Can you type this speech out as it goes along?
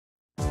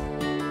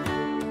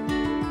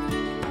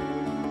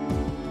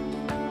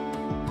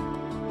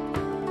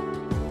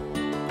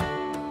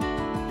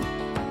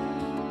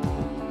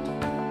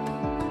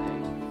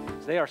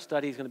Today our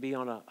study is going to be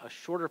on a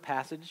shorter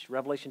passage,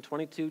 Revelation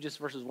 22, just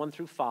verses 1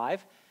 through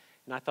 5.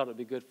 And I thought it would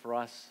be good for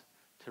us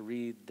to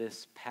read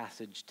this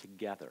passage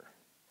together.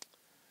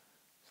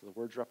 So the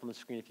words are up on the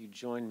screen if you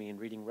join me in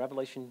reading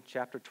Revelation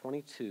chapter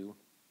 22,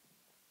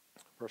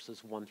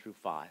 verses 1 through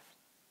 5.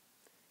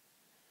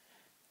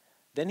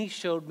 Then he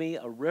showed me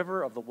a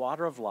river of the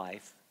water of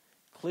life,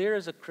 clear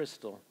as a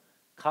crystal,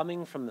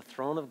 coming from the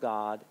throne of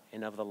God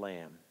and of the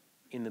Lamb,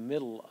 in the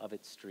middle of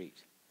its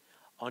street.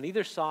 On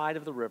either side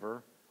of the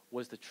river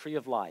was the tree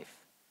of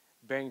life,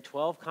 bearing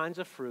 12 kinds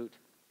of fruit,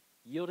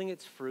 yielding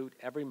its fruit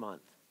every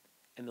month,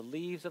 and the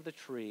leaves of the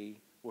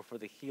tree were for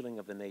the healing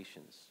of the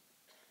nations.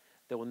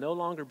 There will no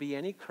longer be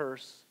any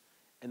curse,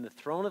 and the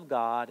throne of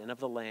God and of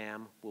the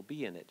Lamb will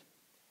be in it,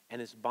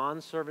 and his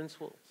bondservants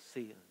will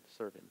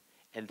serve him,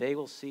 and they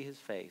will see his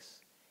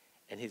face,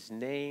 and his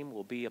name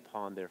will be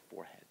upon their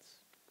foreheads.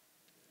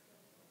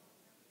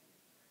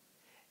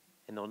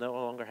 And they'll no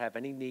longer have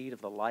any need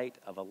of the light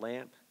of a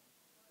lamp,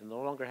 and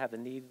no longer have the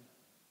need,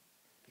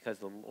 because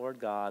the Lord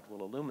God will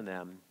illumine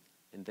them,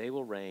 and they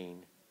will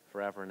reign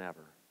forever and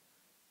ever.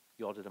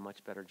 You all did a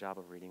much better job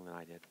of reading than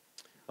I did.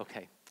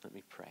 Okay, let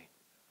me pray.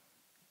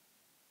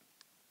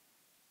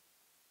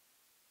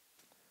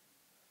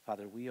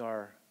 Father, we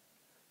are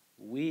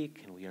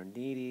weak and we are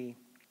needy.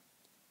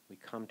 We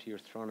come to your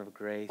throne of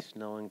grace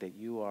knowing that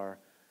you are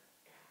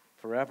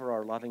forever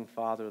our loving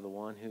Father, the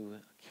one who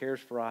cares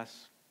for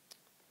us.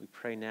 We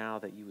pray now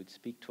that you would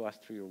speak to us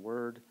through your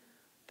word,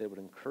 that it would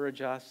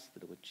encourage us,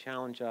 that it would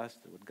challenge us,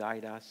 that it would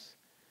guide us,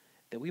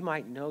 that we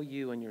might know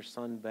you and your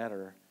Son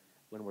better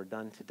when we're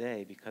done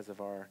today because of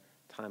our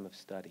time of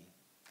study.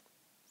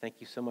 Thank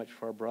you so much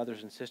for our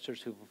brothers and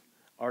sisters who've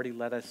already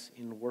led us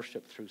in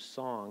worship through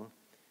song.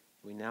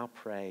 We now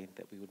pray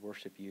that we would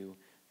worship you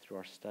through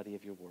our study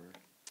of your word.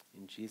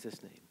 In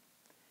Jesus' name,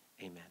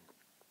 amen.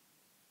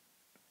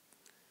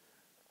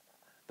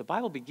 The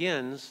Bible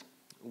begins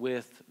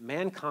with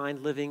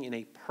mankind living in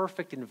a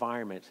perfect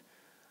environment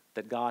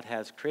that God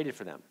has created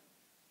for them.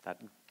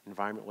 That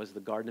environment was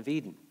the Garden of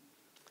Eden.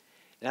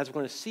 And as we're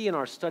going to see in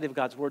our study of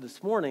God's Word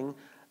this morning,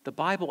 the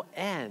Bible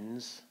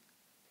ends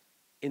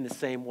in the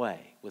same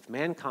way, with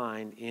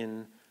mankind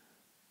in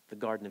the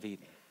Garden of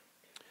Eden.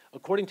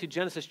 According to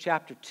Genesis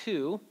chapter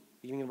 2,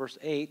 beginning in verse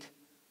 8,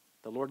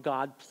 the Lord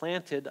God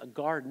planted a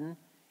garden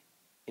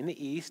in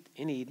the east,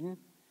 in Eden,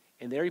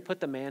 and there he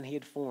put the man he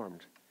had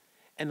formed.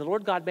 And the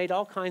Lord God made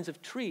all kinds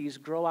of trees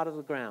grow out of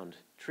the ground,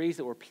 trees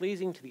that were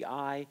pleasing to the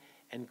eye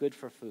and good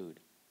for food.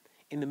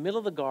 In the middle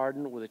of the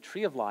garden were the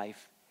tree of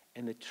life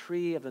and the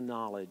tree of the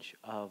knowledge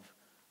of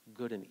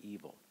good and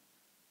evil.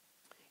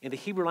 In the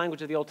Hebrew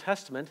language of the Old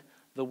Testament,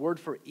 the word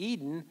for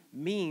Eden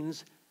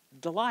means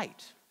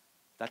delight.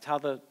 That's how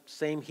the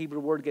same Hebrew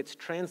word gets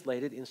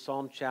translated in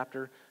Psalm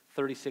chapter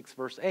 36,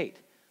 verse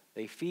 8.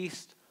 They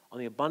feast on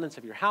the abundance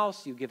of your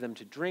house. You give them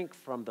to drink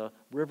from the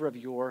river of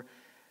your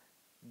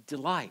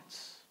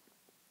delights.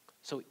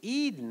 So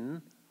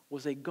Eden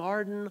was a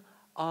garden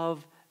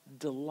of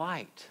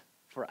delight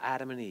for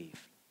Adam and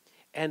Eve.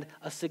 And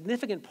a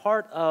significant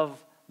part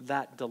of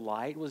that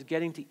delight was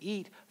getting to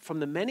eat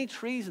from the many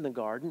trees in the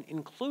garden,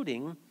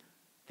 including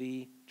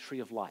the tree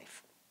of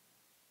life.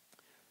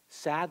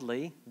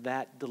 Sadly,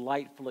 that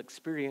delightful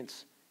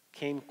experience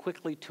came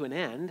quickly to an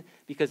end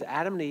because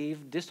Adam and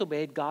Eve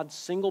disobeyed God's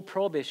single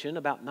prohibition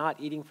about not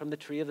eating from the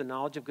tree of the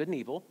knowledge of good and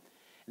evil.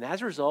 And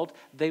as a result,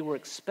 they were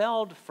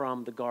expelled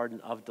from the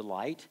garden of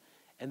delight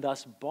and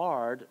thus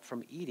barred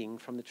from eating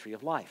from the tree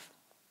of life.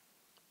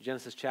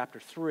 Genesis chapter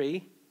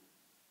 3,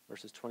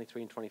 verses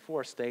 23 and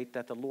 24 state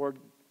that the Lord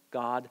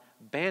God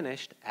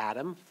banished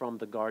Adam from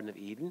the Garden of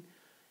Eden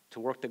to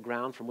work the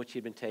ground from which he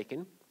had been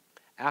taken.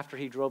 After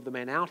he drove the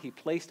man out, he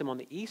placed him on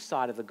the east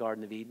side of the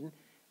Garden of Eden,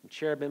 and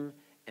cherubim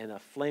and a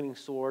flaming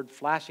sword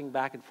flashing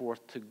back and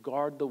forth to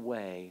guard the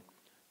way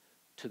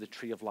to the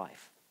tree of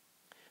life.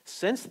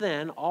 Since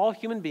then, all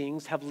human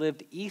beings have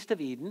lived east of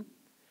Eden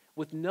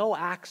with no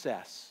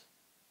access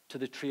to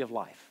the tree of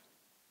life.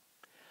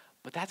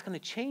 But that's going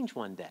to change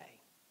one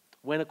day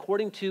when,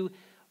 according to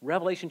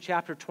Revelation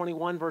chapter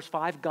 21, verse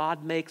 5,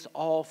 God makes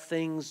all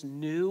things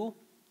new.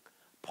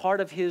 Part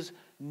of his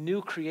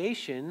new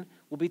creation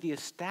will be the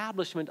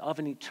establishment of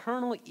an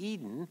eternal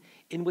Eden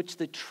in which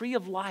the tree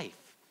of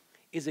life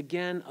is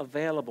again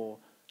available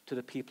to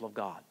the people of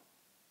God.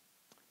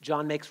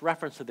 John makes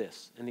reference to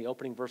this in the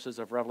opening verses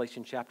of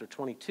Revelation chapter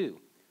 22,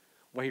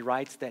 where he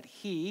writes that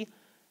he,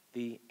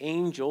 the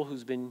angel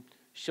who's been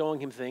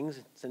showing him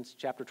things since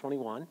chapter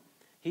 21,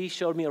 he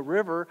showed me a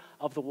river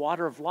of the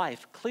water of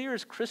life, clear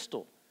as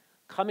crystal,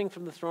 coming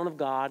from the throne of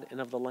God and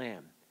of the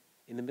Lamb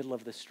in the middle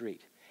of the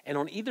street. And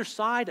on either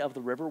side of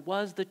the river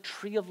was the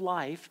tree of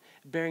life,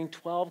 bearing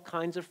 12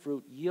 kinds of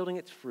fruit, yielding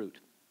its fruit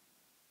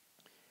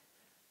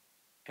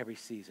every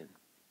season.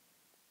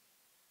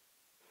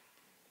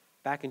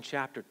 Back in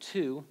chapter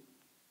 2,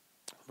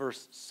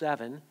 verse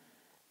 7,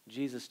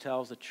 Jesus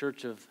tells the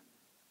church of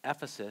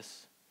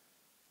Ephesus,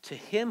 "To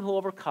him who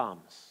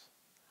overcomes,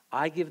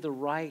 I give the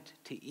right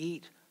to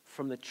eat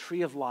from the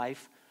tree of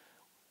life,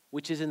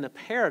 which is in the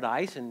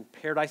paradise, and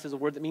paradise is a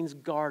word that means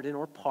garden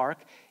or park.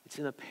 It's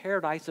in the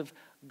paradise of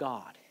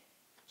God.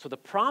 So the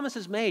promise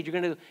is made. You're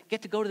going to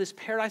get to go to this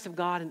paradise of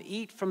God and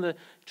eat from the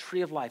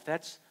tree of life.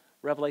 That's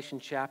Revelation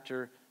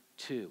chapter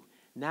 2.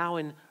 Now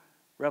in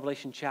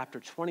Revelation chapter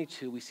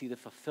 22, we see the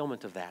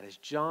fulfillment of that as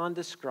John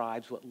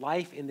describes what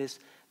life in this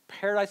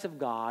paradise of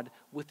God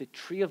with the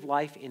tree of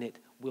life in it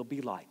will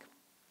be like.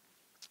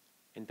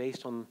 And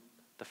based on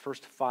the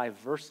first 5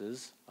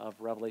 verses of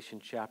Revelation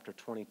chapter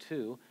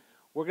 22,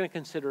 we're going to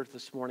consider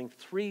this morning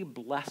 3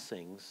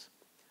 blessings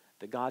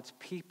that God's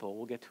people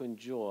will get to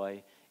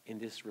enjoy in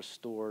this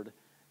restored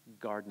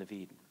Garden of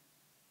Eden.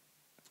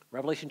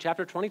 Revelation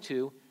chapter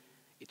 22,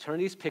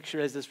 eternity is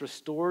pictured as this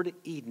restored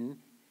Eden,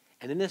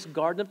 and in this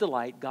garden of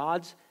delight,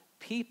 God's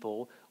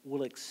people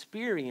will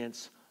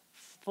experience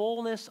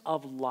fullness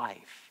of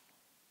life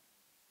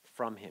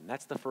from him.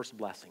 That's the first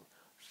blessing.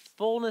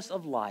 Fullness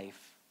of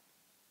life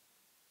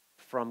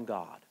from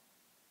God.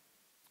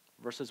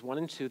 Verses 1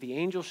 and 2, the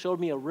angel showed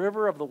me a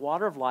river of the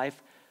water of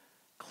life,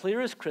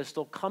 clear as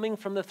crystal, coming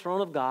from the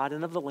throne of God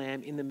and of the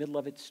Lamb in the middle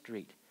of its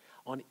street.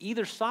 On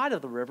either side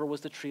of the river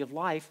was the tree of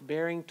life,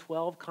 bearing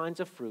 12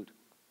 kinds of fruit,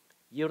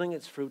 yielding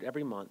its fruit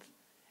every month.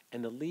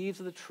 And the leaves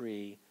of the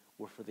tree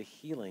were for the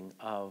healing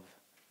of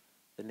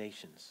the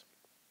nations.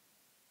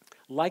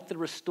 Like the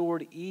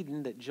restored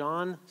Eden that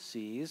John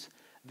sees,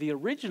 the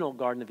original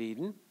Garden of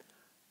Eden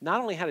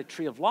not only had a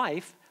tree of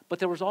life, but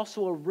there was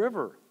also a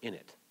river in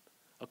it.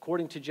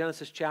 According to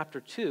Genesis chapter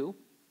 2,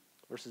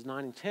 verses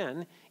 9 and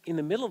 10, in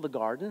the middle of the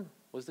garden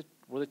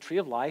were the tree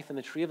of life and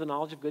the tree of the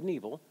knowledge of good and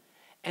evil,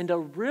 and a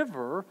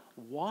river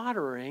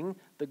watering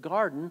the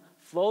garden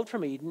flowed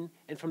from Eden,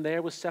 and from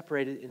there was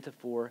separated into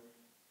 4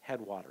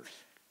 headwaters.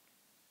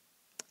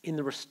 In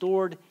the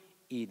restored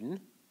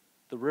Eden,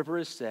 the river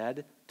is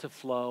said to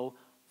flow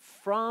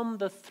from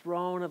the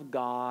throne of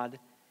God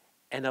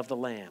and of the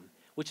Lamb,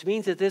 which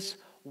means that this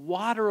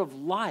water of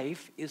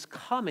life is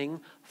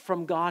coming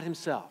from God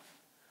himself.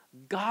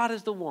 God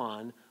is the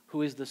one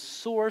who is the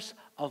source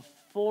of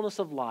fullness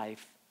of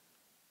life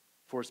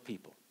for his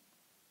people.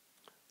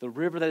 The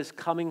river that is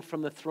coming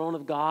from the throne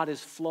of God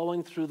is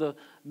flowing through the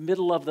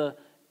middle of the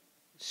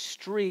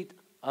street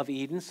of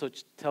Eden. So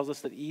it tells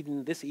us that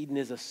this Eden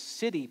is a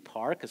city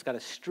park. It's got a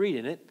street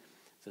in it.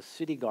 It's a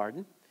city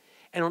garden.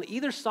 And on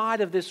either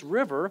side of this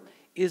river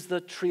is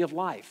the tree of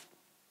life.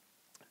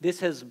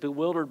 This has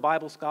bewildered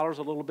Bible scholars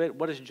a little bit.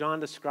 What is John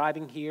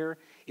describing here?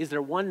 Is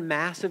there one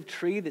massive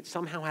tree that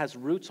somehow has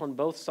roots on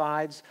both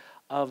sides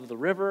of the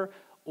river?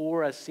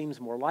 Or, as seems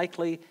more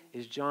likely,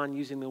 is John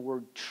using the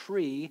word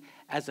tree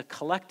as a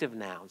collective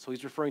noun? So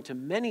he's referring to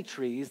many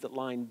trees that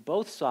line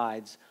both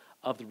sides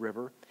of the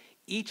river,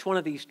 each one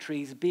of these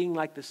trees being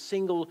like the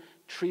single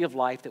tree of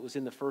life that was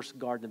in the first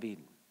Garden of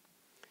Eden.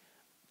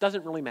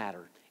 Doesn't really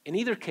matter. In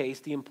either case,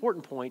 the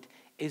important point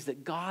is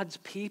that God's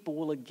people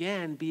will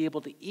again be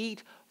able to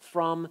eat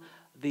from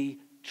the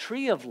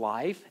tree of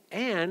life,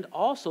 and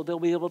also they'll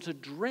be able to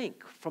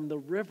drink from the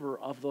river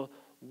of the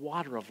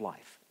water of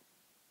life.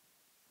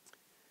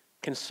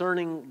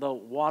 Concerning the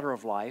water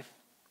of life,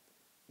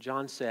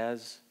 John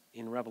says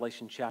in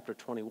Revelation chapter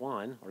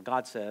 21, or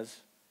God says,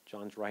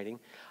 John's writing,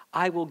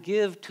 I will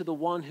give to the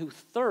one who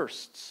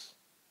thirsts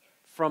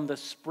from the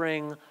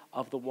spring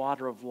of the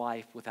water of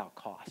life without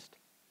cost.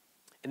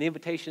 And the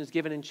invitation is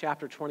given in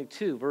chapter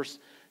 22, verse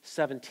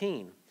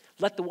 17.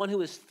 Let the one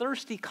who is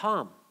thirsty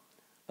come.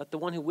 Let the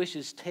one who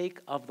wishes take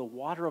of the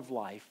water of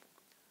life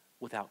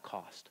without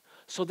cost.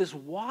 So this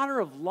water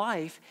of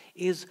life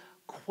is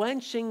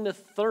quenching the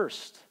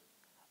thirst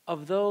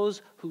of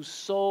those whose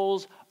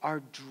souls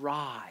are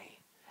dry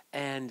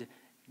and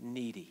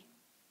needy.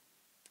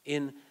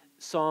 In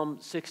Psalm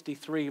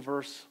 63,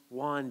 verse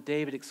 1,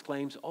 David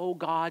exclaims, O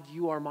God,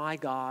 you are my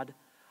God.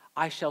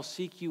 I shall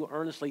seek you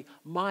earnestly.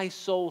 My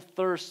soul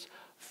thirsts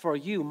for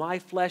you. My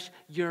flesh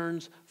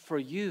yearns for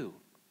you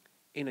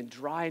in a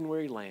dry and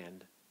weary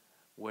land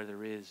where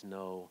there is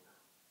no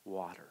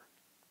water.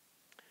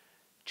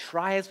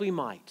 Try as we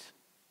might,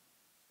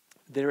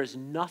 there is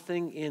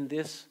nothing in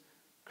this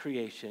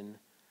creation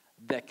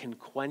that can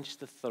quench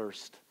the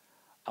thirst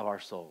of our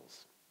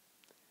souls.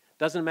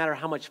 Doesn't matter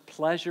how much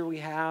pleasure we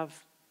have,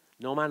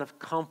 no amount of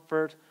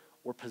comfort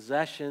or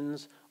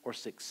possessions or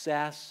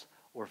success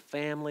or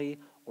family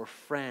or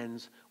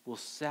friends will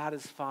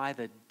satisfy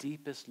the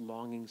deepest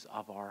longings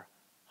of our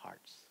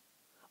hearts.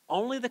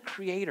 Only the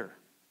Creator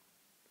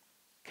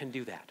can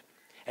do that.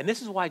 And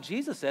this is why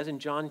Jesus says in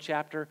John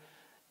chapter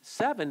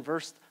 7,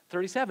 verse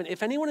 37,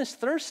 if anyone is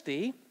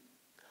thirsty,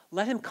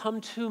 let him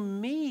come to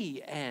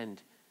me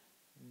and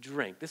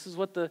drink. This is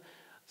what the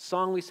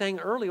song we sang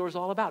earlier was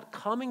all about,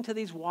 coming to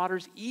these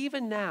waters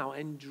even now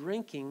and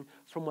drinking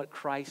from what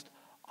Christ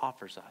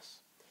offers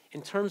us.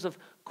 In terms of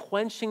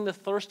quenching the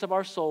thirst of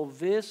our soul,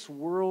 this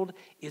world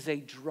is a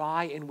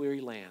dry and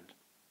weary land.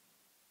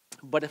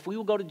 But if we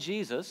will go to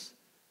Jesus,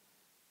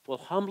 we'll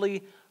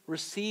humbly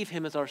receive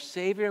him as our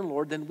Savior and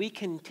Lord, then we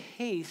can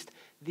taste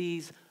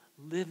these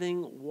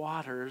living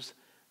waters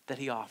that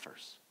he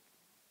offers.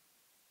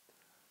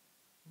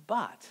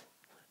 But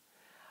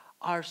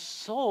our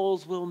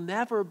souls will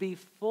never be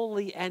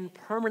fully and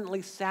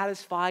permanently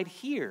satisfied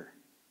here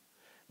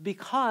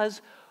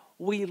because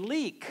we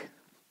leak.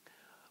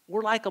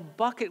 We're like a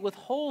bucket with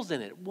holes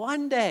in it.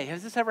 One day,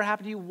 has this ever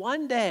happened to you?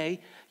 One day,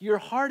 your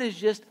heart is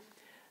just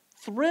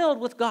thrilled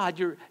with God.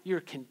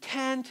 You're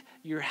content,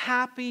 you're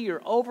happy,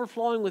 you're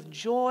overflowing with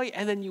joy,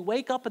 and then you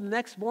wake up in the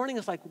next morning,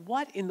 it's like,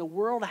 what in the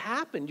world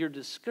happened? You're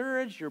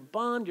discouraged, you're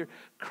bummed, you're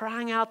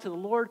crying out to the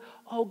Lord,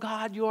 oh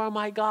God, you are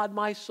my God,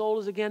 my soul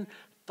is again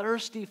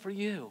thirsty for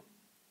you.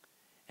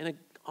 And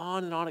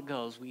on it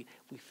goes. We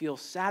feel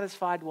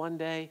satisfied one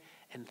day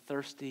and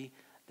thirsty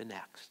the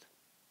next.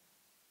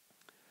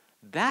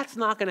 That's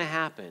not going to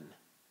happen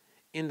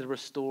in the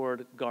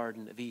restored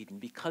Garden of Eden,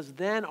 because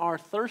then our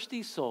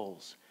thirsty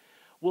souls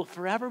will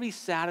forever be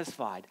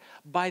satisfied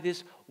by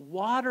this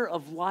water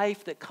of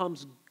life that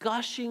comes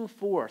gushing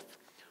forth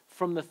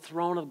from the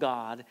throne of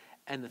God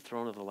and the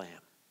throne of the Lamb.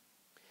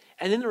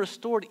 And in the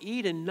restored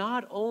Eden,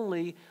 not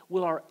only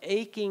will our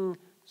aching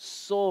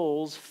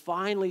souls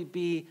finally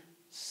be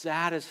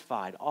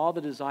satisfied, all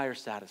the desires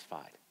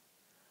satisfied,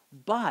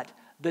 but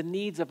the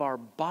needs of our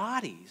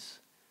bodies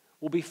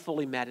will be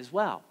fully met as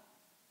well.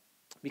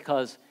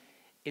 Because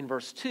in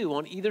verse 2,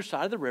 on either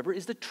side of the river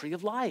is the tree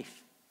of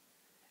life,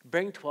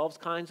 bearing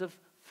 12 kinds of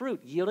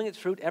fruit, yielding its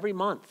fruit every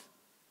month.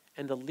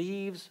 And the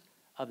leaves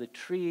of the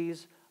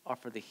trees are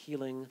for the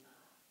healing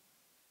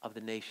of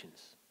the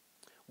nations.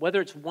 Whether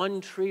it's one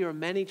tree or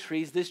many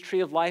trees, this tree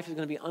of life is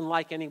going to be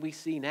unlike any we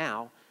see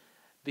now,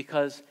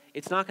 because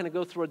it's not going to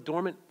go through a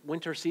dormant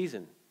winter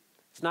season.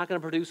 It's not going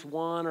to produce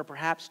one or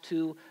perhaps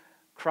two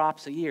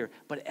crops a year.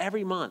 But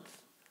every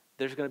month,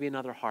 there's going to be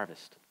another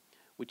harvest,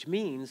 which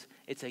means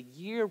it's a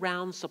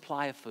year-round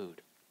supply of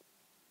food.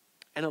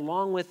 And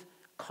along with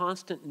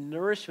constant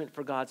nourishment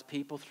for God's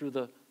people through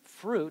the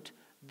fruit,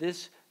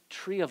 this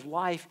tree of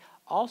life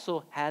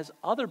also has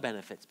other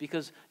benefits,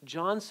 because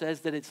John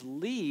says that its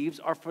leaves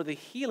are for the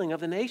healing of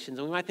the nations.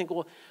 And we might think,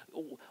 well,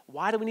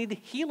 why do we need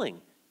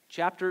healing?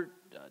 Chapter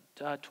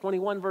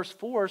 21, verse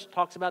 4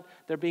 talks about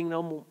there being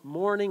no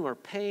mourning or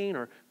pain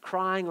or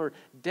crying or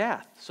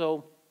death.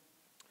 So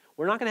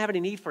we're not going to have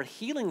any need for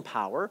healing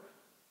power.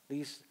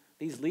 These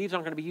leaves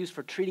aren't going to be used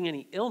for treating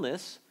any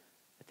illness.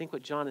 I think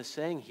what John is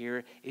saying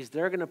here is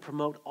they're going to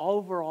promote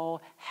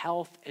overall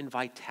health and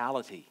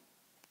vitality.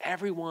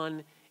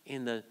 Everyone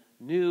in the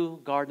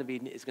new Garden of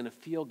Eden is going to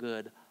feel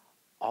good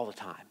all the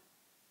time.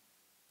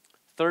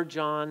 3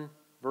 John,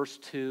 verse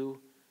 2,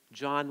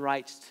 John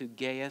writes to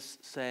Gaius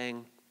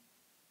saying,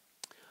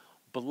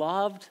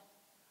 "Beloved,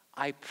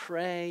 I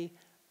pray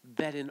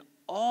that in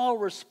all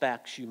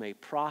respects you may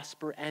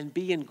prosper and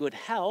be in good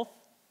health,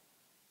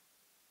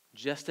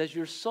 just as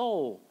your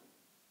soul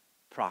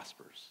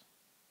prospers."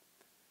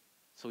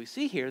 So we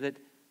see here that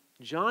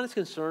John is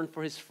concerned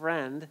for his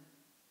friend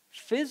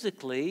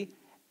physically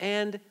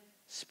and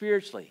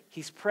spiritually.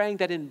 He's praying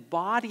that in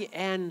body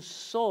and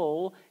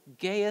soul,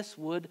 Gaius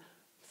would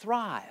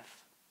thrive.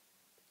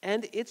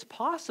 And it's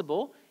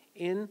possible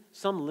in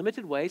some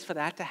limited ways for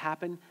that to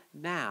happen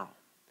now.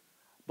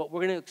 But we're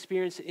going to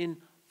experience it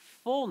in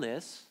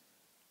fullness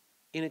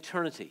in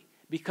eternity,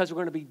 because we're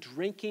going to be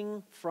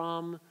drinking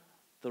from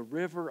the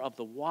river of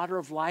the water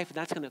of life, and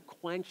that's going to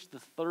quench the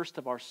thirst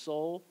of our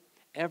soul.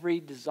 Every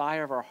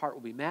desire of our heart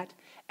will be met,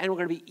 and we're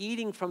going to be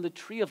eating from the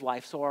tree of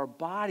life, so our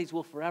bodies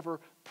will forever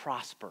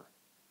prosper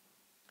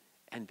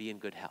and be in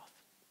good health.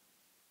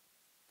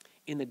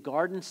 In the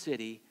garden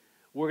city,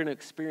 we're going to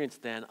experience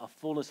then a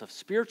fullness of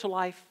spiritual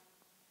life,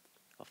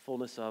 a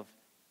fullness of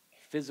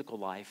physical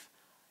life,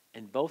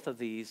 and both of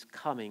these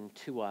coming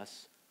to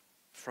us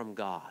from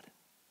God.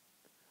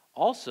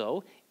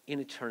 Also,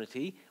 in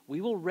eternity, we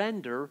will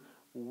render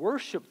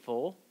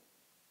worshipful,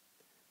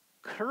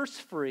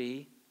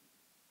 curse-free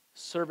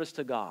service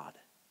to God.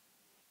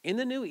 In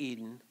the new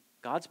Eden,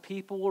 God's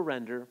people will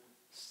render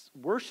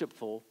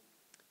worshipful,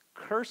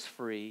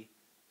 curse-free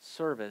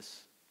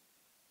service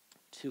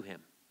to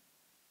Him.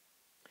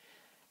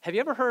 Have you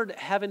ever heard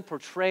heaven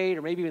portrayed,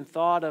 or maybe even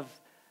thought of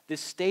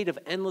this state of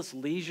endless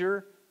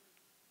leisure?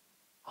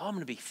 Oh, I'm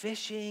going to be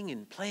fishing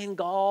and playing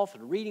golf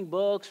and reading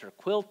books or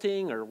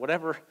quilting or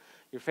whatever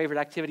your favorite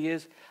activity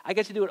is. I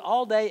get to do it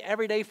all day,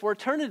 every day for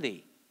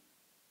eternity.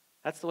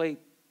 That's the way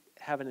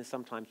heaven is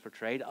sometimes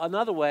portrayed.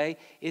 Another way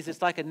is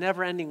it's like a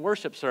never-ending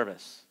worship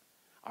service.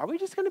 Are we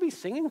just going to be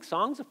singing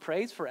songs of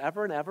praise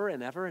forever and ever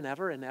and ever and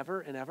ever and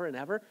ever and ever and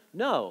ever?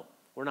 No,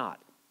 we're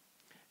not.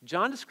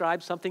 John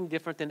describes something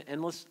different than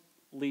endless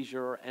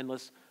leisure or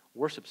endless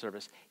worship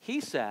service.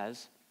 He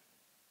says,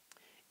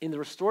 in the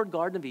restored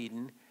Garden of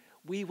Eden,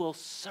 we will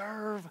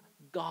serve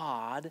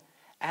God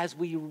as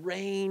we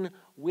reign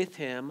with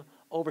Him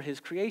over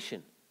His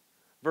creation.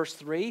 Verse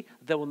 3,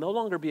 there will no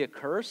longer be a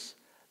curse.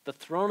 The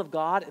throne of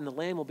God and the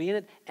Lamb will be in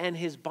it, and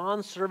His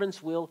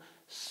bondservants will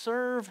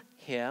serve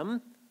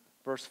Him.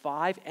 Verse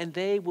 5, and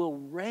they will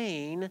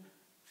reign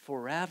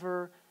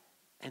forever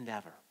and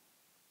ever.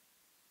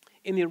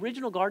 In the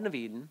original Garden of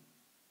Eden,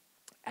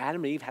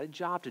 Adam and Eve had a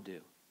job to do.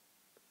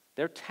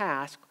 Their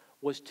task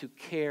was to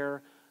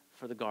care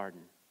for the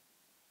garden.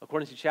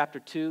 According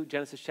to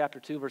Genesis chapter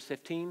 2, verse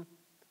 15,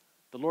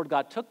 the Lord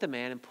God took the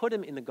man and put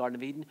him in the Garden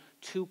of Eden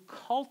to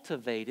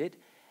cultivate it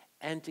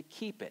and to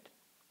keep it.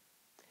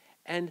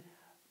 And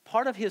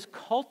part of his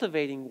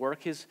cultivating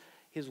work, his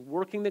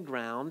working the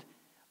ground,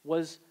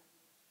 was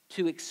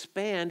to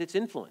expand its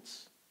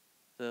influence.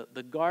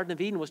 The Garden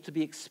of Eden was to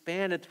be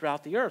expanded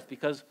throughout the earth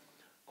because,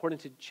 according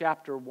to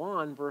chapter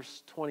 1,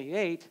 verse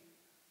 28,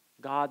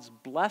 God's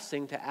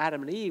blessing to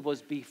Adam and Eve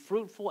was be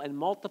fruitful and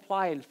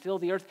multiply and fill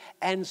the earth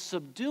and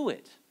subdue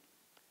it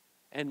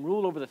and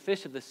rule over the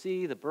fish of the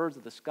sea, the birds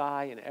of the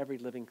sky, and every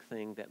living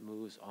thing that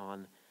moves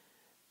on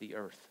the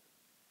earth.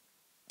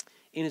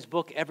 In his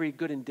book, Every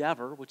Good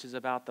Endeavor, which is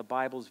about the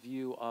Bible's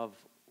view of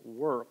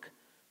work,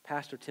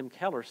 Pastor Tim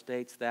Keller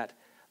states that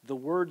the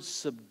word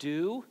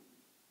subdue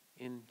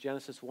in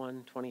Genesis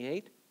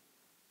 1:28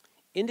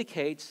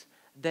 indicates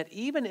that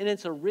even in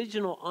its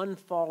original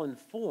unfallen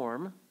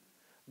form,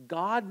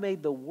 God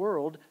made the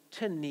world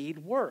to need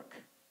work.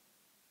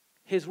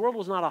 His world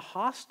was not a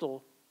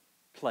hostile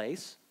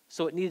place,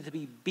 so it needed to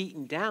be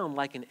beaten down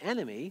like an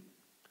enemy.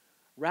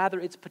 Rather,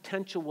 its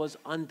potential was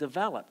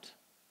undeveloped,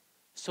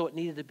 so it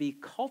needed to be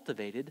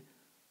cultivated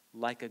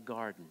like a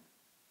garden.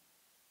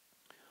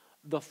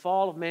 The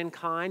fall of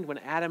mankind, when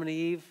Adam and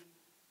Eve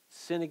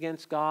sin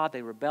against God,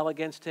 they rebel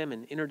against him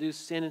and introduce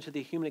sin into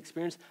the human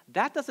experience,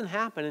 that doesn't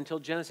happen until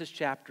Genesis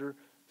chapter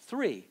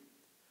 3,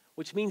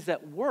 which means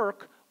that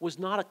work was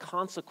not a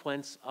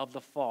consequence of the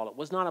fall. It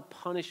was not a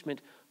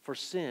punishment for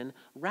sin.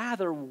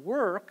 Rather,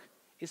 work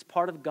is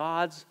part of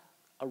God's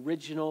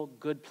original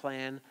good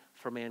plan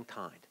for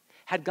mankind.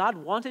 Had God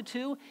wanted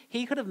to,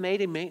 he could have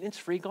made a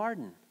maintenance-free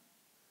garden.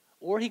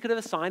 Or he could have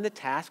assigned the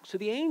task to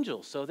the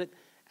angels so that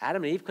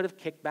Adam and Eve could have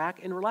kicked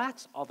back and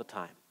relaxed all the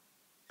time.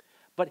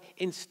 But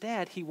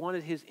instead, he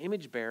wanted his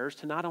image bearers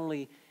to not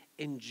only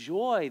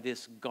enjoy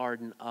this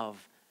garden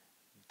of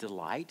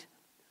delight,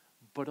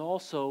 but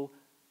also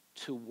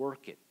to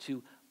work it,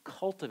 to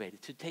cultivate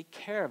it, to take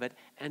care of it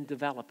and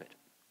develop it.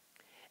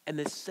 And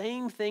the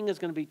same thing is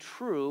going to be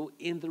true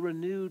in the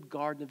renewed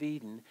Garden of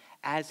Eden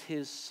as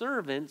his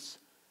servants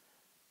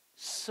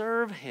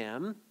serve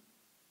him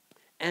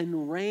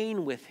and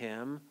reign with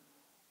him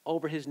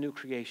over his new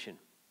creation.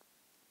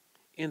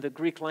 In the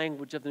Greek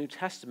language of the New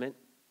Testament,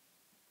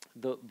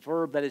 the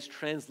verb that is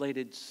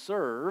translated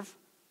serve,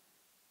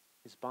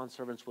 his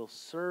bondservants will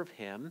serve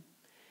him,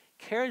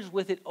 carries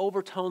with it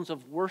overtones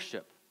of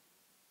worship.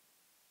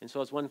 And so,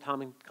 as one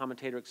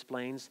commentator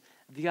explains,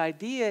 the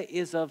idea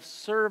is of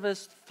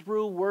service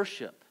through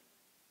worship.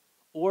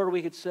 Or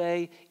we could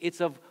say it's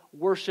of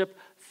worship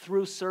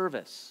through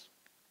service.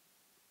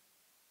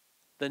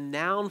 The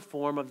noun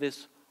form of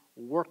this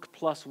work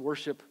plus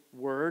worship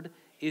word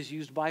is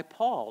used by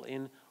Paul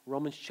in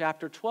Romans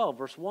chapter 12,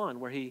 verse 1,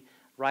 where he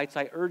writes,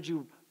 I urge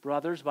you,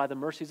 brothers, by the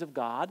mercies of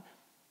God,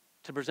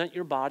 to present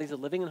your bodies a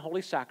living and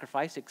holy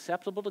sacrifice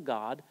acceptable to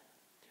God,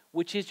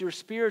 which is your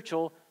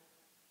spiritual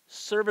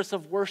service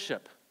of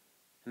worship.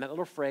 And that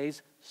little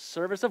phrase,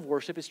 service of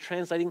worship, is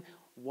translating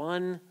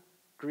one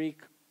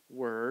Greek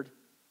word,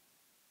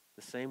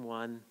 the same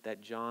one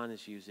that John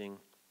is using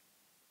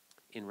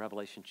in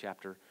Revelation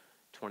chapter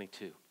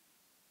 22.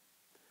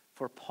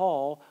 For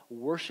Paul,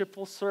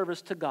 worshipful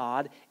service to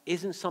God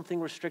isn't something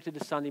restricted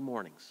to Sunday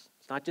mornings.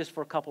 It's not just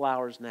for a couple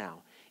hours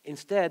now.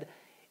 Instead,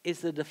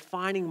 it's the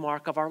defining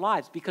mark of our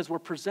lives because we're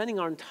presenting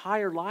our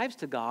entire lives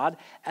to God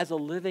as a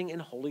living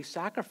and holy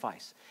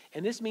sacrifice.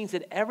 And this means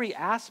that every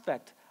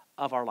aspect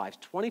of our lives,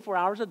 24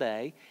 hours a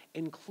day,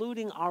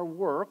 including our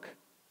work,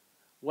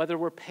 whether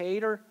we're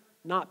paid or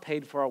not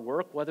paid for our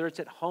work, whether it's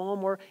at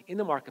home or in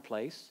the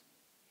marketplace,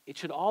 it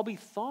should all be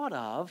thought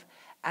of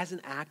as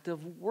an act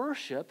of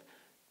worship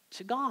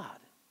to God.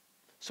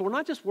 So we're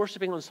not just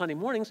worshiping on Sunday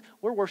mornings,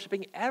 we're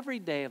worshiping every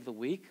day of the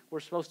week. We're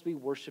supposed to be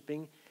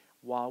worshiping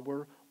while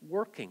we're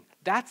working.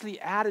 That's the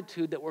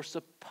attitude that we're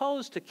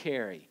supposed to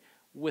carry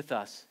with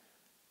us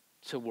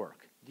to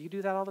work. Do you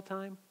do that all the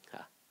time?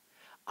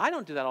 I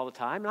don't do that all the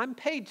time, and I'm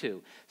paid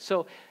to.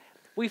 So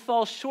we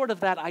fall short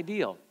of that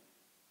ideal.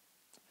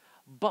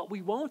 But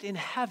we won't in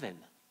heaven.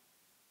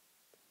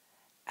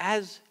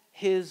 As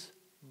his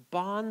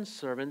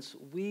bondservants,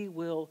 we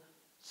will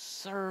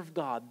serve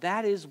God.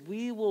 That is,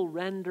 we will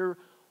render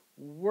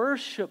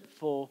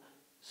worshipful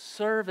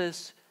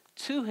service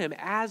to him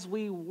as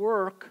we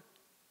work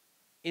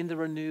in the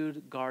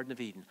renewed Garden of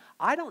Eden.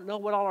 I don't know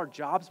what all our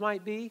jobs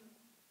might be.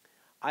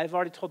 I've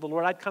already told the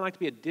Lord I'd kind of like to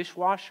be a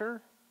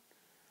dishwasher.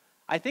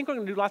 I think we're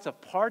going to do lots of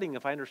partying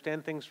if I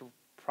understand things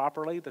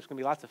properly. There's going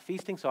to be lots of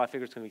feasting, so I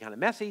figure it's going to be kind of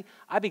messy.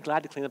 I'd be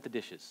glad to clean up the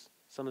dishes.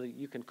 Some of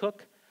you can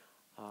cook.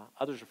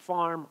 Others are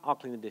farm. I'll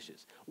clean the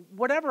dishes.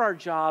 Whatever our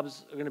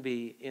jobs are going to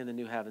be in the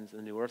new heavens and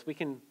the new earth, we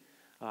can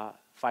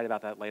fight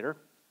about that later.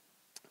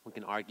 We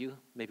can argue.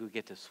 Maybe we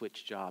get to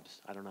switch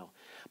jobs. I don't know.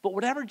 But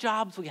whatever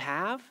jobs we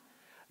have,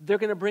 they're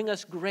going to bring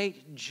us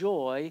great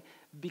joy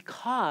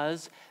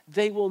because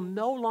they will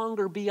no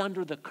longer be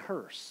under the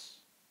curse.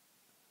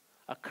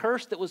 A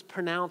curse that was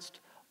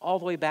pronounced all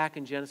the way back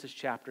in Genesis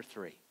chapter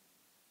 3.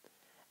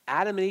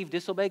 Adam and Eve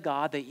disobey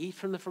God. They eat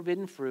from the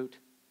forbidden fruit.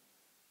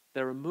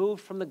 They're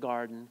removed from the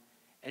garden,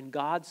 and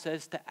God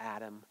says to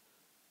Adam,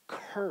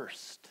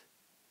 "Cursed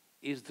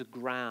is the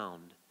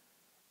ground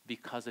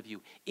because of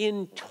you."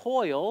 In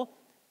toil,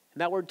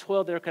 and that word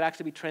toil there could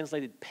actually be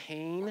translated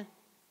pain.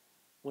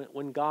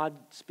 When God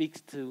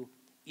speaks to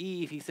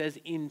Eve, he says,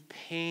 "In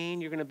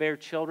pain you're going to bear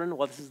children."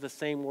 Well, this is the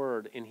same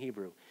word in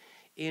Hebrew.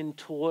 In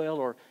toil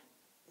or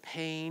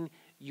pain,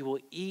 you will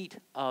eat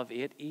of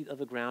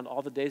the ground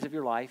all the days of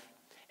your life.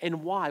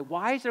 And why?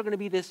 Why is there going to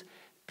be this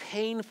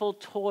painful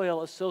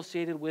toil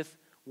associated with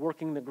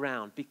working the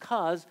ground?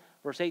 Because,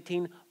 verse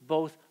 18,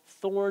 both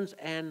thorns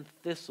and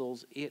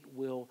thistles it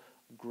will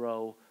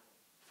grow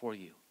for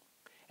you.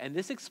 And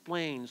this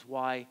explains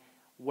why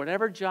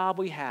whatever job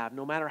we have,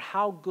 no matter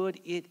how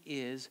good it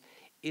is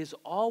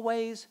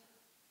always,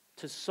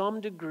 to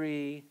some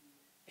degree,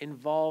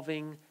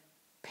 involving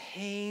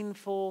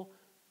painful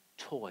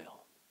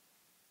toil.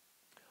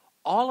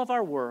 All of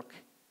our work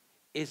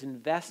is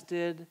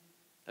infested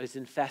with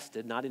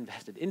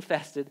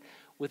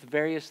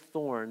various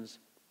thorns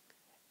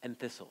and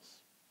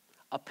thistles.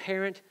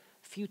 Apparent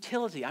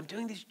futility. I'm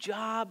doing this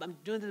job. I'm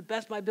doing it to the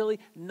best of my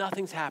ability.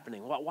 Nothing's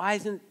happening. Why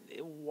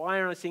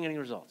aren't I seeing any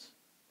results?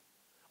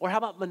 Or how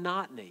about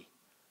monotony?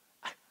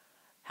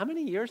 How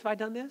many years have I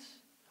done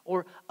this?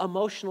 Or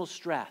emotional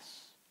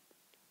stress?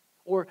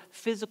 Or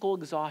physical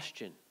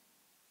exhaustion?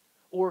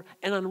 Or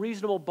an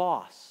unreasonable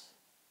boss?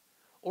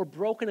 Or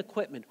broken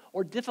equipment?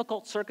 Or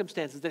difficult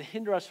circumstances that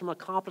hinder us from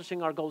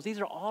accomplishing our goals? These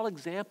are all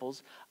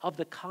examples of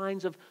the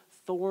kinds of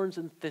thorns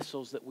and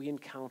thistles that we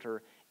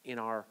encounter in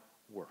our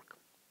work.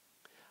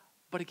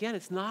 But again,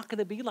 it's not going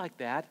to be like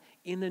that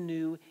in the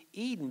new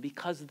Eden,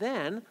 because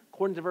then,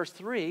 according to verse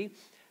 3,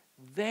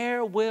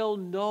 there will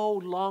no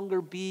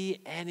longer be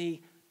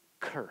any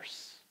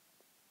curse.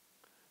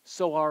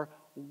 So our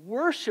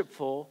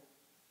worshipful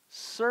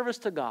service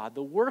to God,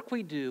 the work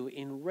we do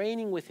in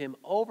reigning with him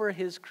over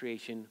his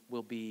creation,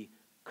 will be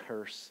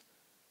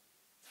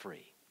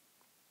curse-free.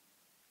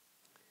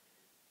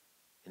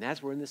 And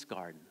as we're in this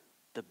garden,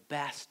 the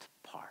best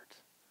part,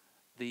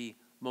 the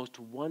most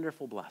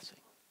wonderful blessing,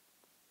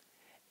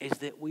 is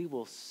that we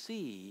will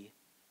see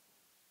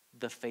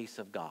the face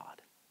of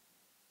God.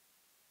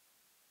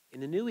 In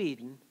the new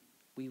Eden,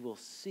 we will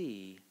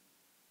see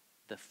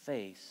the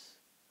face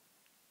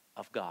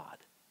of God.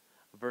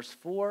 Verse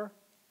 4,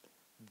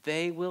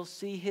 they will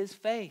see his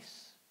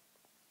face,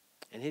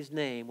 and his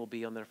name will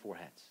be on their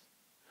foreheads.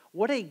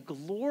 What a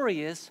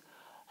glorious,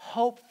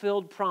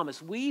 hope-filled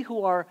promise. We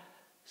who are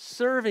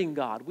serving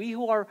God, we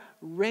who are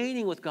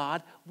reigning with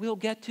God, will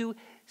get to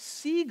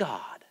see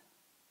God.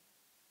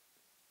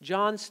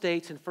 John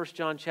states in 1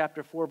 John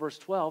chapter 4, verse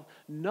 12,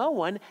 no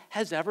one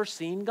has ever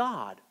seen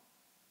God.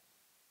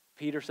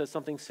 Peter says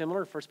something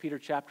similar in 1 Peter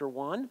chapter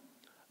 1.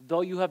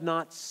 Though you have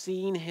not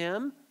seen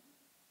him,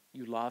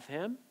 you love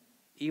him.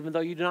 Even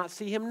though you do not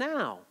see him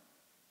now,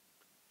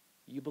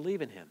 you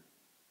believe in him.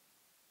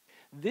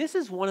 This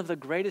is one of the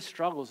greatest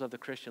struggles of the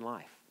Christian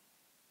life.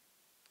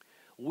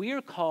 We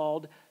are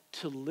called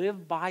to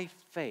live by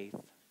faith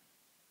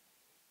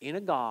in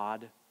a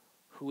God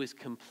who is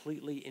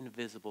completely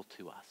invisible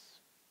to us.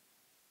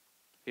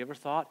 Have you ever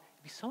thought,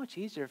 it'd be so much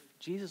easier if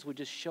Jesus would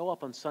just show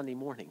up on Sunday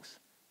mornings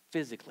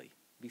physically?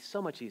 It'd be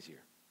so much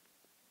easier.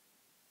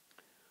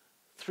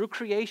 Through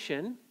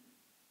creation,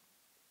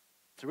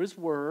 through his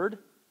word,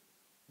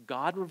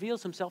 God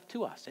reveals himself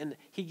to us. And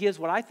he gives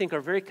what I think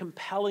are very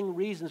compelling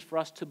reasons for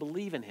us to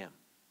believe in him.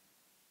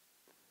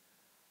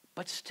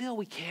 But still,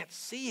 we can't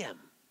see him.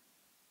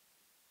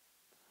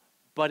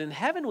 But in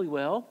heaven we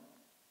will.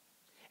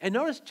 And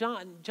notice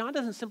John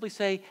doesn't simply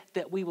say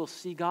that we will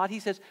see God. He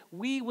says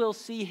we will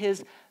see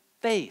his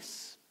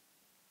face.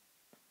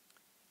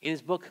 In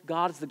his book,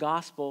 God is the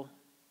Gospel,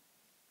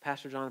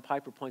 Pastor John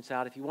Piper points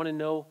out, if you want to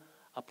know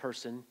a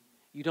person,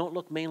 you don't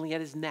look mainly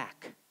at his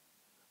neck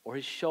or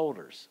his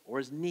shoulders or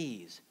his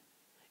knees.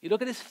 You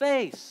look at his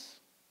face.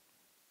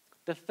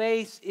 The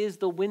face is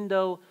the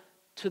window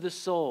to the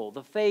soul.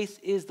 The face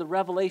is the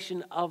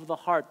revelation of the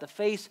heart. The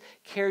face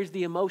carries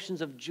the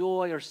emotions of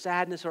joy or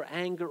sadness or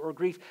anger or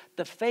grief.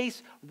 The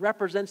face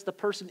represents the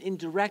person in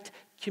direct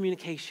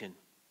communication.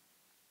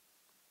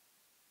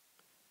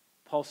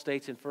 Paul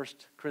states in 1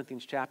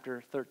 Corinthians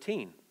chapter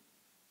 13,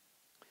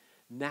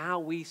 now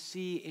we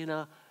see in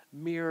a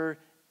mirror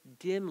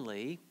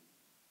dimly,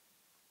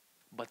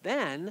 but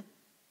then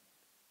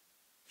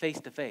face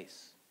to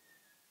face.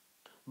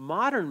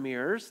 Modern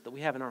mirrors that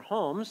we have in our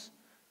homes,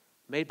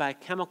 made by a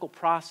chemical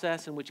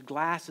process in which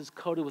glass is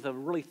coated with a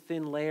really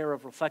thin layer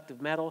of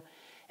reflective metal,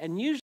 and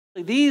usually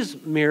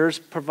these mirrors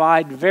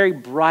provide very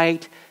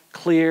bright,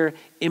 clear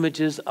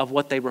images of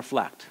what they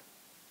reflect.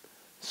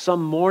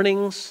 Some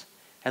mornings,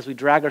 as we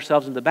drag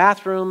ourselves into the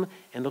bathroom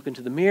and look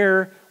into the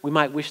mirror, we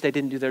might wish they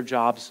didn't do their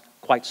jobs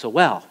quite so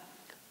well.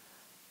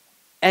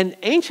 And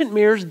ancient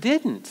mirrors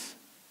didn't,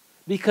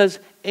 because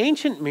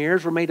ancient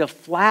mirrors were made of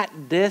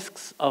flat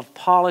discs of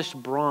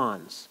polished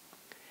bronze.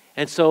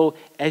 And so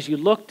as you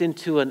looked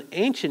into an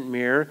ancient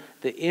mirror,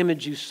 the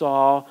image you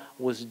saw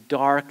was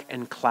dark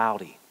and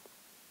cloudy.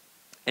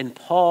 And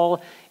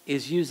Paul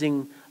is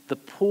using the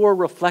poor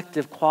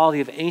reflective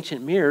quality of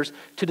ancient mirrors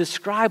to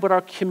describe what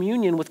our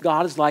communion with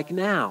God is like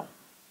now.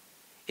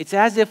 It's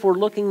as if we're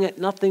looking at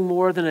nothing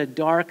more than a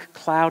dark,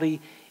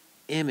 cloudy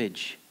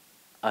image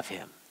of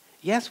him.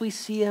 Yes, we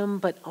see him,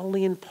 but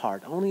only in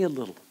part, only a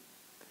little.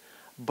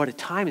 But a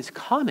time is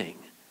coming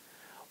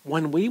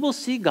when we will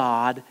see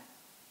God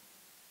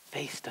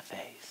face to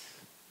face.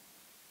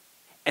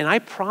 And I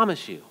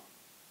promise you,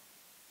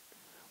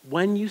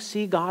 when you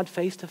see God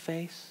face to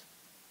face,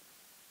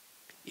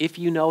 if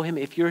you know him,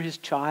 if you're his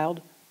child,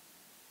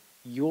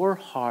 your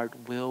heart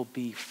will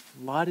be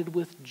flooded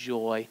with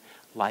joy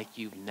like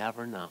you've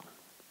never known.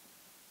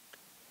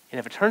 And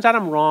if it turns out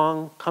I'm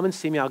wrong, come and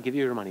see me, I'll give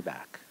you your money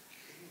back.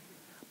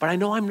 But I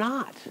know I'm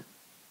not.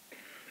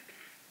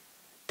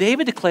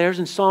 David declares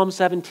in Psalm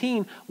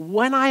 17,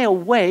 when I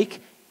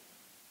awake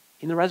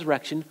in the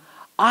resurrection,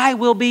 I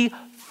will be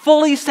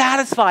fully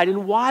satisfied.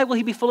 And why will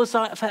he be fully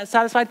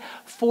satisfied?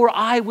 For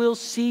I will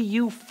see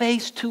you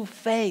face to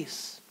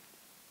face.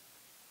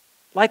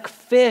 Like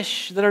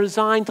fish that are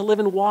designed to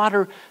live in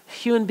water,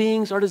 human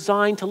beings are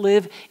designed to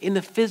live in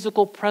the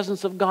physical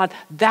presence of God.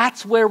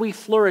 That's where we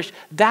flourish.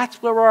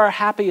 That's where we're our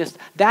happiest.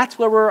 That's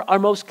where we're our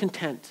most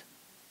content.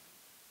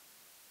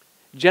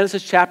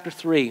 Genesis chapter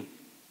 3,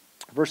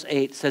 verse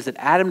 8 says that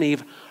Adam and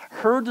Eve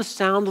heard the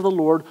sound of the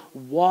Lord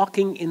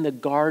walking in the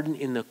garden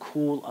in the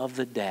cool of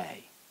the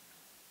day.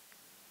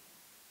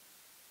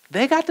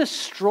 They got to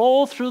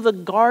stroll through the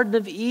Garden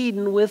of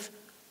Eden with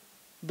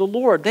the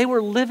Lord. They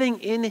were living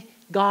in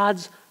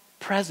God's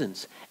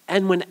presence.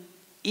 And when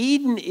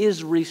Eden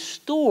is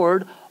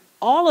restored,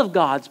 all of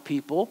God's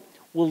people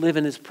will live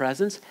in his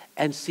presence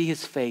and see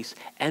his face.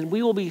 And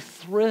we will be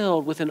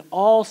thrilled with an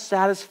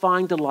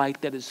all-satisfying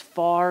delight that is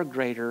far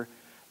greater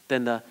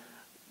than the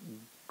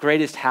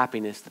greatest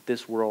happiness that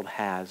this world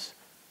has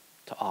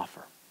to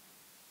offer.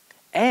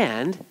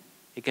 And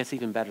it gets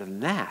even better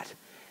than that,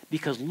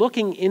 because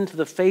looking into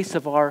the face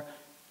of our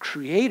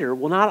Creator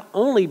will not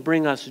only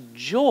bring us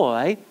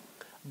joy,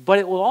 but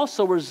it will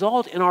also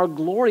result in our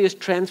glorious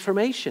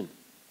transformation.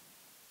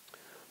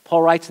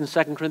 Paul writes in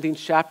 2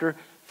 Corinthians chapter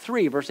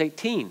 3, verse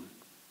 18,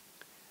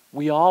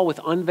 we all with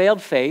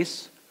unveiled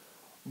face,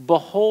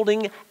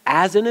 beholding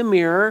as in a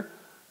mirror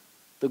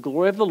the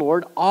glory of the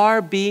Lord,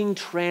 are being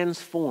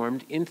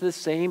transformed into the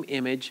same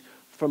image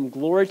from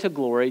glory to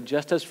glory,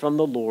 just as from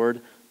the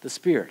Lord the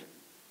Spirit.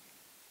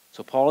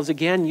 So Paul is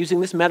again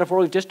using this metaphor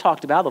we've just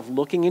talked about of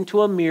looking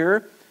into a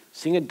mirror,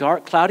 seeing a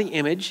dark, cloudy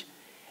image,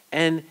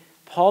 and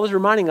Paul is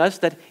reminding us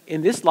that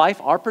in this life,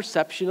 our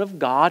perception of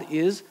God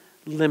is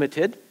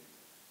limited.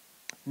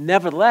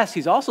 Nevertheless,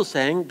 he's also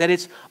saying that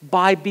it's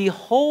by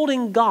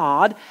beholding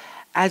God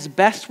as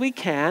best we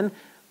can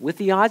with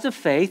the eyes of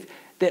faith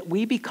that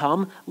we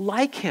become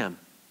like him.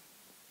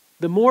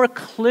 The more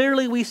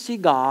clearly we see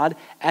God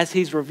as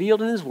he's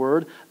revealed in his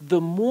word,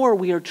 the more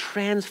we are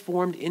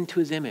transformed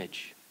into his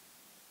image.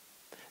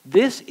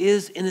 This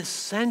is an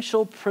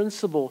essential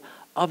principle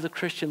of the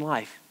Christian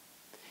life.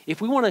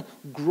 If we want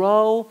to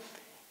grow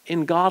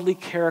in godly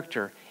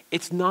character,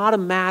 it's not a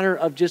matter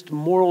of just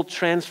moral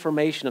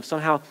transformation, of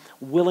somehow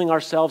willing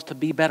ourselves to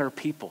be better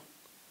people.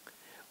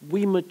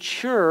 We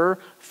mature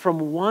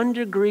from one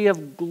degree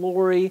of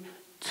glory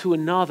to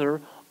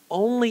another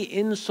only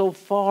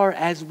insofar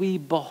as we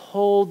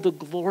behold the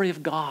glory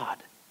of God.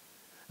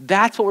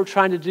 That's what we're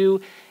trying to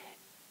do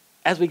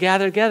as we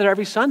gather together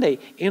every Sunday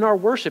in our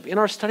worship, in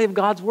our study of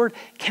God's word.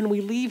 Can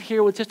we leave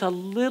here with just a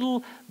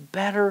little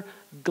better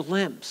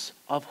glimpse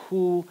of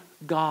who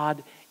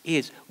God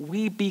is?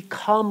 We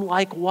become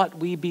like what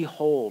we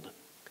behold.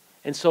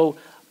 And so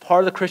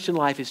part of the Christian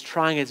life is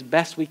trying as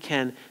best we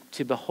can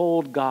to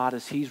behold God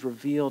as he's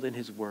revealed in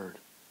his word.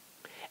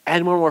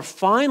 And when we're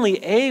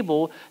finally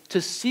able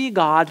to see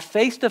God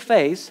face to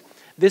face,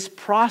 this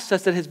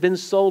process that has been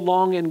so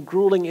long and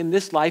grueling in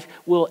this life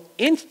will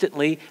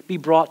instantly be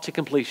brought to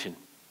completion.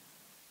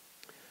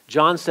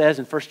 John says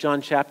in 1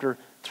 John chapter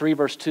 3,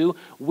 verse 2,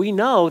 we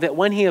know that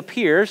when he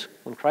appears,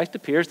 when Christ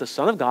appears, the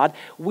Son of God,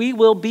 we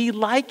will be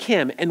like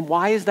him. And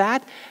why is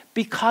that?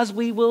 Because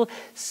we will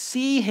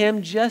see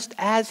him just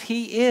as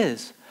he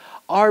is.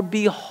 Our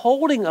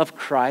beholding of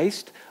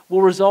Christ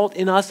will result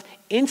in us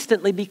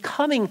instantly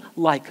becoming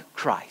like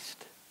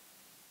Christ.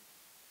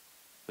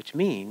 Which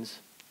means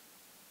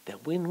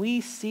that when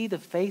we see the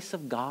face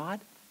of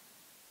God,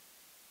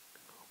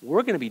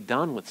 we're going to be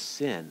done with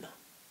sin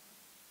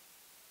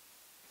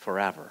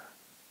forever.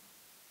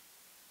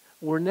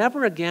 We're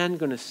never again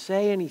going to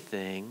say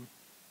anything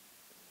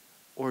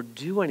or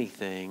do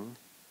anything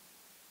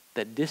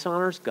that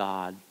dishonors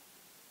God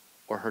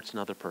or hurts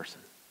another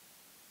person.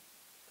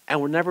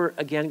 And we're never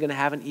again going to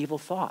have an evil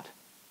thought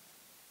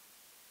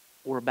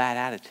or a bad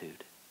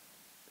attitude.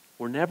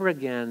 We're never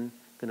again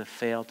going to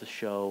fail to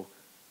show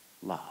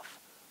love.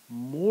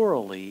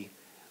 Morally,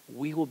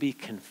 we will be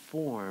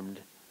conformed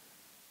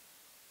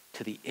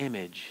to the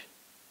image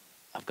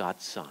of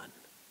God's Son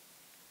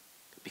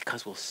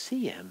because we'll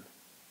see him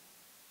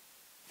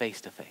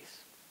face to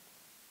face.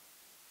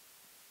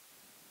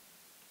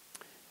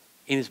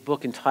 In his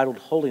book entitled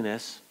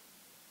Holiness,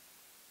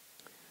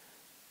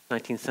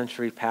 19th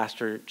century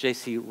pastor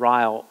J.C.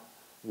 Ryle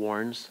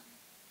warns,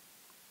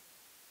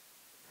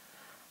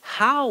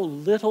 how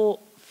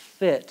little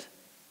fit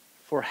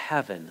for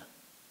heaven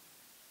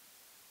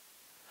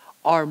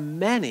are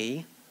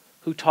many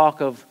who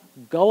talk of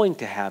going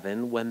to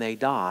heaven when they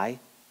die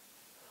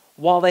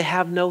while they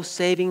have no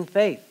saving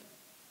faith,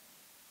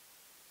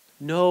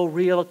 no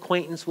real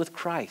acquaintance with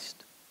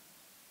Christ.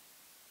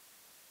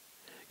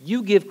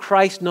 You give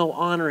Christ no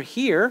honor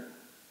here.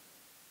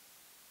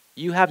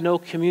 You have no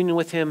communion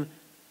with him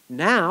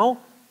now.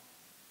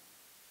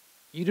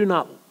 You do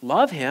not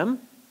love him.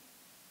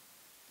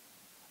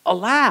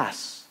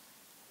 Alas,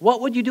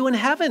 what would you do in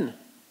heaven?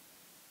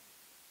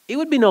 It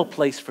would be no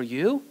place for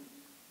you.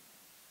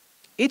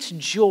 Its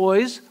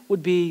joys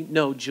would be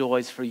no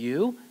joys for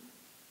you.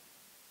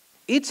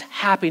 Its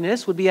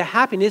happiness would be a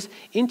happiness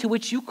into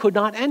which you could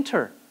not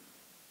enter.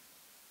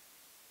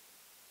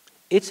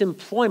 Its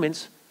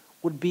employments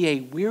would be a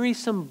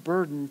wearisome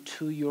burden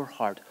to your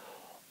heart.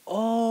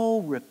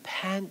 Oh,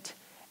 repent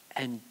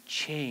and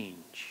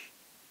change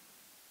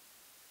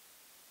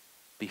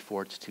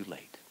before it's too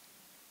late.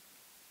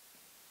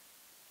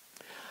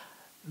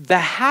 The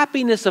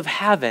happiness of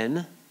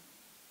heaven,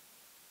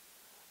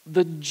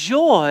 the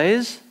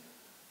joys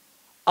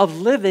of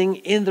living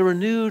in the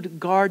renewed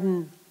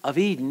Garden of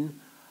Eden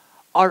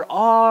are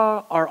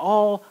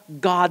all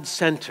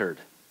God-centered.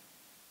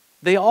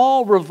 They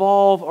all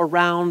revolve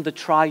around the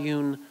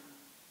triune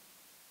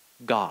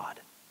God,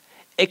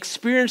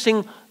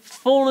 experiencing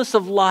fullness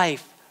of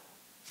life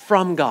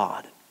from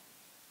God,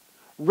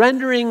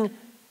 rendering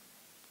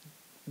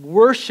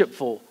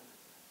worshipful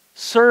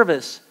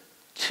service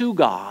to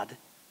God,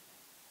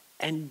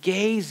 and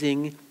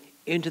gazing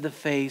into the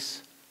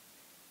face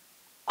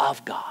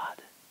of God.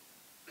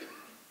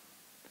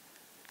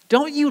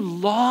 Don't you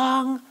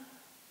long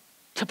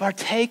to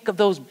partake of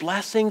those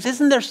blessings?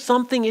 Isn't there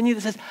something in you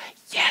that says,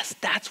 yes,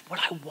 that's what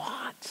I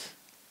want?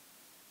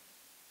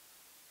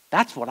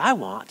 That's what I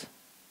want.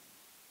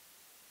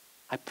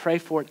 I pray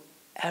for it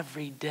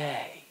every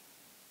day,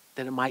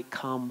 that it might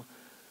come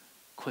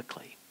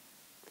quickly.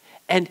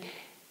 And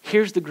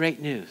here's the great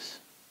news.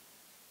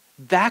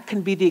 That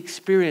can be the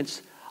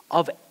experience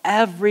of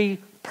every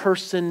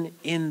person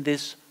in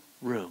this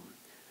room.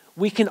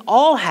 We can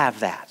all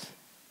have that,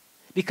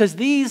 because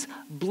these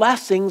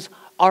blessings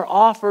are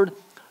offered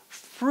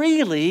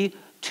freely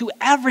to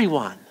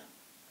everyone.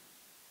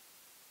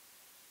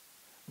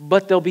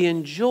 But they'll be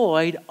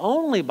enjoyed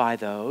only by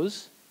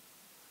those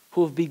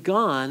who have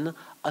begun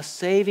a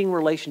saving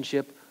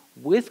relationship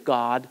with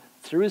God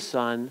through his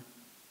Son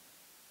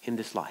in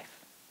this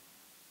life.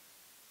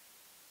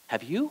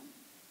 Have you?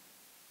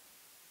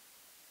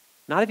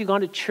 Not have you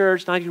gone to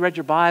church, not have you read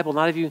your Bible,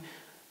 not have you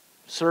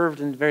served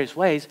in various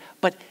ways,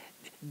 but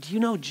do you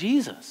know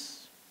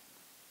Jesus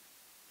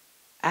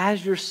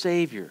as your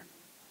Savior,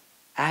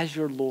 as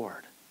your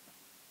Lord?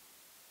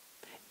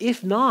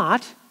 If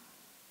not,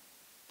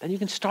 then you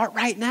can start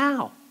right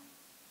now.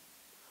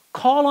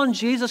 Call on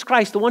Jesus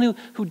Christ, the one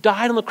who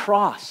died on the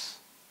cross,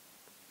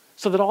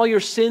 so that all your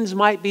sins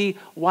might be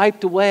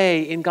wiped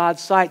away in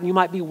God's sight and you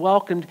might be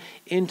welcomed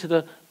into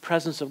the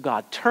presence of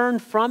God. Turn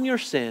from your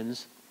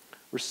sins,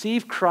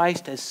 receive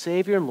Christ as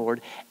Savior and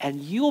Lord,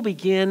 and you will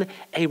begin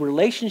a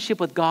relationship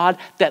with God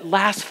that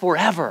lasts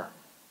forever.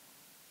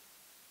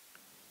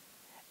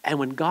 And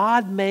when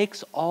God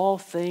makes all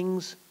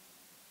things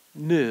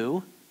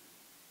new,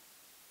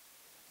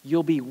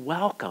 you'll be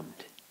welcomed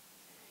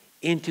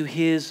into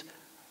his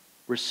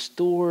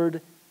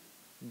restored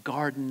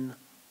Garden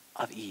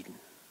of Eden.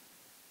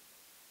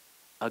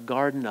 A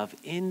garden of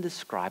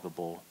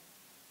indescribable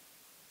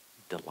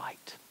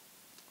delight.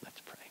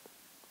 Let's pray.